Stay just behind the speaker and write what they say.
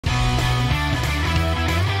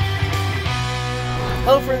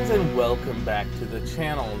Hello friends and welcome back to the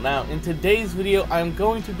channel. Now in today's video I'm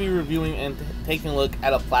going to be reviewing and taking a look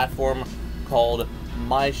at a platform called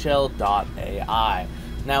MyShell.ai.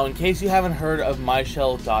 Now in case you haven't heard of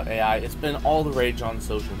MyShell.ai, it's been all the rage on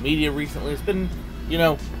social media recently. It's been,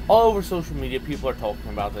 all over social media. People are talking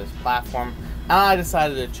about this platform and I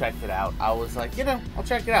decided to check it out. I was like, I'll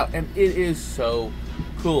check it out, and it is so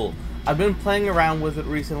cool. I've been playing around with it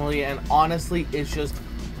recently and honestly it's just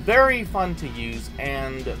very fun to use,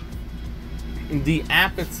 and the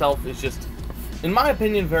app itself is just, in my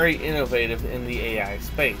opinion, very innovative in the AI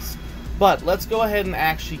space. But let's go ahead and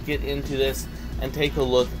actually get into this and take a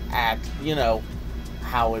look at,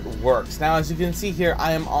 how it works. Now, as you can see here,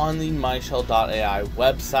 I am on the MyShell.ai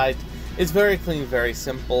website. It's very clean, very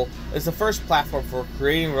simple. It's the first platform for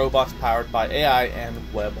creating robots powered by AI and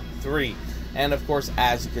Web3. And of course,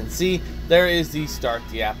 as you can see, there is the Start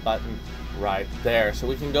the App button right there, so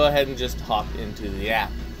we can go ahead and just hop into the app.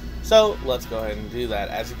 So let's go ahead and do that.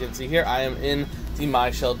 As you can see here, I am in the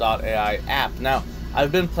MyShell.ai app. Now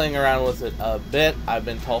I've been playing around with it a bit. I've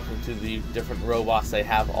been talking to the different robots they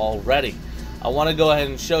have already. I want to go ahead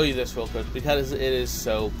and show you this real quick because it is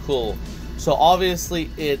so cool. So obviously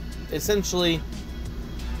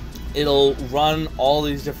it'll run all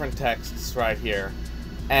these different texts right here,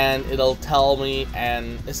 and it'll tell me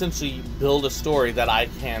and essentially build a story that I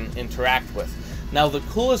can interact with. Now the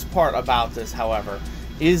coolest part about this, however,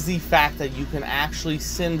 is the fact that you can actually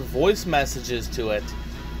send voice messages to it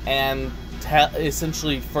and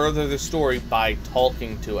essentially further the story by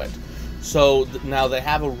talking to it. So now they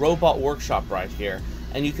have a robot workshop right here,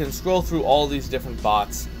 and you can scroll through all these different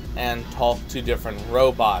bots and talk to different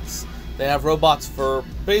robots. They have robots for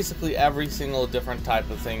basically every single different type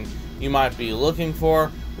of thing you might be looking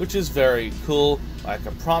for, which is very cool, like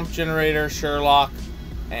a prompt generator, Sherlock,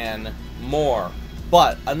 and more.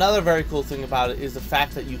 But another very cool thing about it is the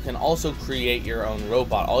fact that you can also create your own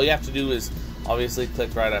robot. All you have to do is obviously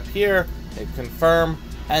click right up here, hit confirm,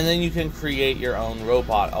 and then you can create your own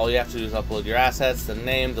robot. All you have to do is upload your assets, the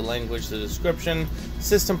name, the language, the description,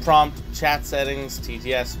 system prompt, chat settings,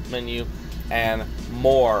 TTS menu, and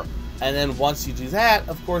more. And then once you do that,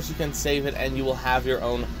 of course, you can save it and you will have your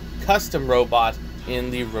own custom robot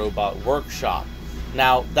in the robot workshop.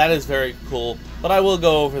 Now that is very cool, but I will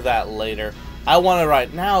go over that later. I want to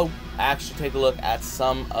right now actually take a look at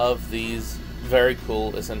some of these very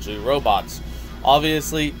cool, essentially, robots.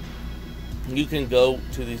 Obviously you can go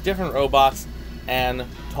to these different robots and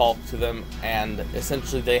talk to them, and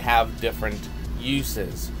essentially they have different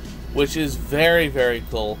uses, which is very, very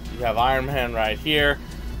cool. You have Iron Man right here,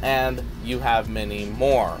 and you have many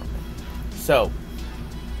more. So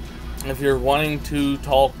if you're wanting to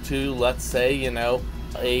talk to, let's say,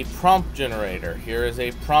 a prompt generator, here is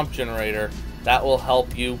a prompt generator that will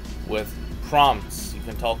help you with prompts. You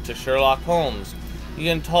can talk to Sherlock Holmes. You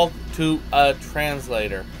can talk to a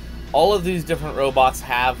translator. All of these different robots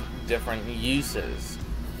have different uses,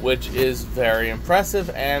 which is very impressive,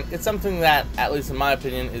 and it's something that, at least in my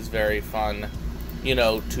opinion, is very fun,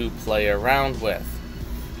 to play around with.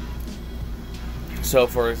 So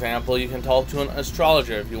for example, you can talk to an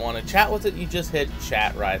astrologer. If you want to chat with it, you just hit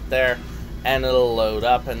chat right there and it'll load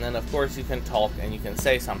up, and then of course you can talk and you can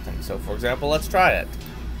say something. So for example, let's try it.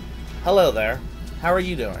 Hello there, how are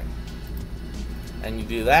you doing? And you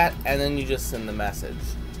do that, and then you just send the message.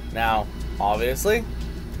 Now obviously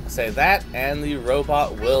say that and the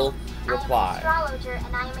robot will reply. I am an astrologer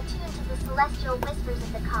and I am attuned to the celestial whispers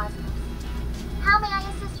of the cosmos. How may I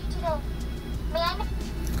assist you today? May I...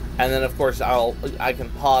 And then of course I can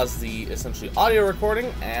pause the essentially audio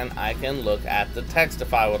recording and I can look at the text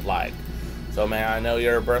if I would like. So may I know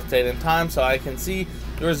your birth date and time so I can see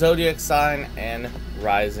your zodiac sign and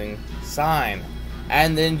rising sign.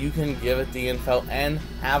 And then you can give it the info and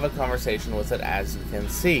have a conversation with it, as you can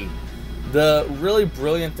see. The really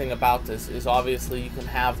brilliant thing about this is obviously you can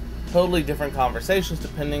have totally different conversations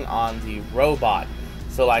depending on the robot.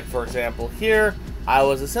 So like for example here, I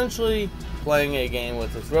was essentially playing a game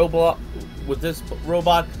with this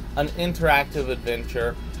robot, an interactive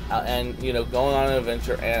adventure, and going on an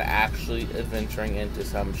adventure and actually adventuring into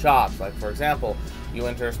some shops. Like for example, you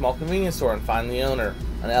enter a small convenience store and find the owner,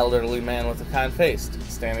 an elderly man with a kind face,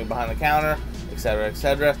 standing behind the counter, etc.,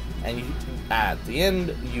 etc. And at the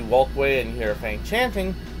end, you walk away and you hear a faint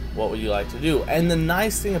chanting. What would you like to do? And the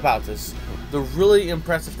nice thing about this, the really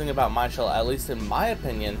impressive thing about MyShell, at least in my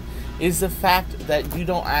opinion, is the fact that you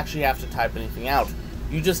don't actually have to type anything out.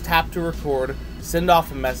 You just tap to record, send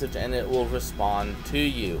off a message, and it will respond to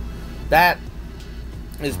you. That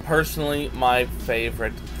is personally my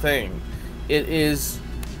favorite thing. It is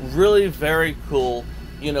really very cool,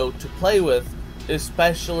 to play with,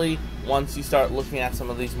 especially once you start looking at some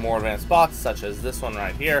of these more advanced bots, such as this one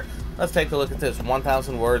right here. Let's take a look at this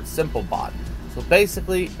 1,000 word simple bot. So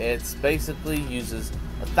basically, it uses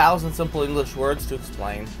 1,000 simple English words to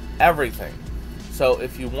explain everything. So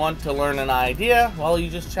if you want to learn an idea, well, you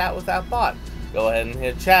just chat with that bot. Go ahead and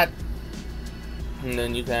hit chat, and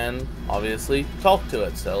then you can obviously talk to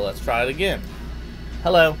it. So let's try it again.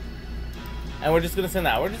 Hello. And we're just going to send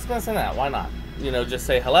that. We're just going to send that. Why not? You know, just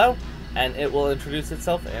say hello, and it will introduce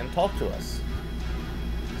itself and talk to us.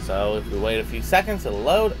 So if we wait a few seconds, it'll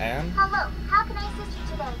load and... Hello, how can I assist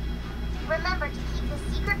you today? Remember to keep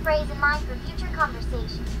this secret phrase in mind for future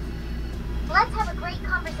conversations. Let's have a great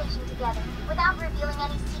conversation together without revealing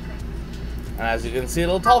any secrets. And as you can see,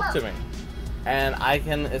 it'll talk to me. And I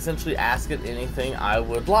can essentially ask it anything I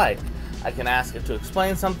would like. I can ask it to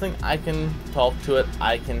explain something, I can talk to it,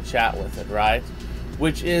 I can chat with it, right?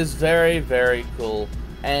 Which is very, very cool.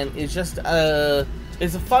 And it's just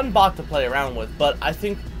it's a fun bot to play around with, but I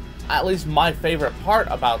think at least my favorite part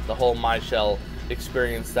about the whole MyShell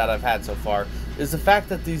experience that I've had so far is the fact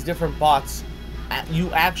that these different bots,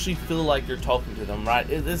 you actually feel like you're talking to them, right?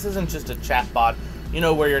 This isn't just a chat bot, you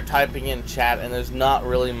know, where you're typing in chat and there's not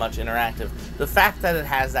really much interactive. The fact that it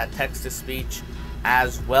has that text-to-speech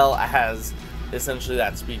as well as essentially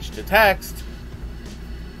that speech-to-text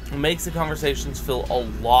makes the conversations feel a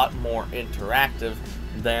lot more interactive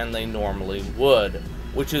than they normally would,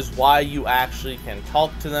 which is why you actually can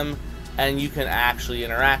talk to them and you can actually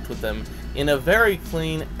interact with them in a very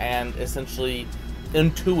clean and essentially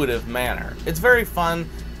intuitive manner. It's very fun,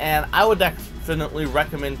 and I would definitely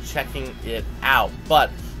recommend checking it out.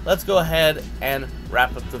 But let's go ahead and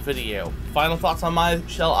wrap up the video. Final thoughts on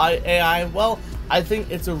MyShell AI? Well, I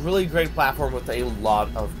think it's a really great platform with a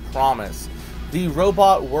lot of promise. The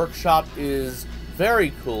robot workshop is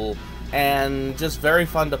very cool and just very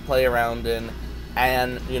fun to play around in,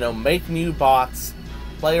 and, you know, make new bots,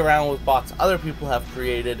 play around with bots other people have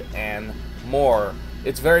created, and more.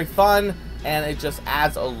 It's very fun, and it just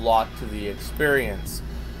adds a lot to the experience.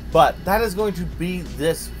 But that is going to be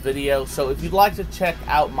this video, so if you'd like to check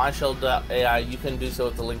out MyShell.ai, you can do so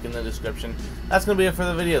with the link in the description. That's going to be it for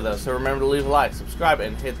the video, though, so remember to leave a like, subscribe,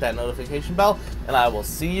 and hit that notification bell, and I will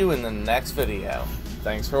see you in the next video.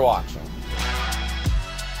 Thanks for watching.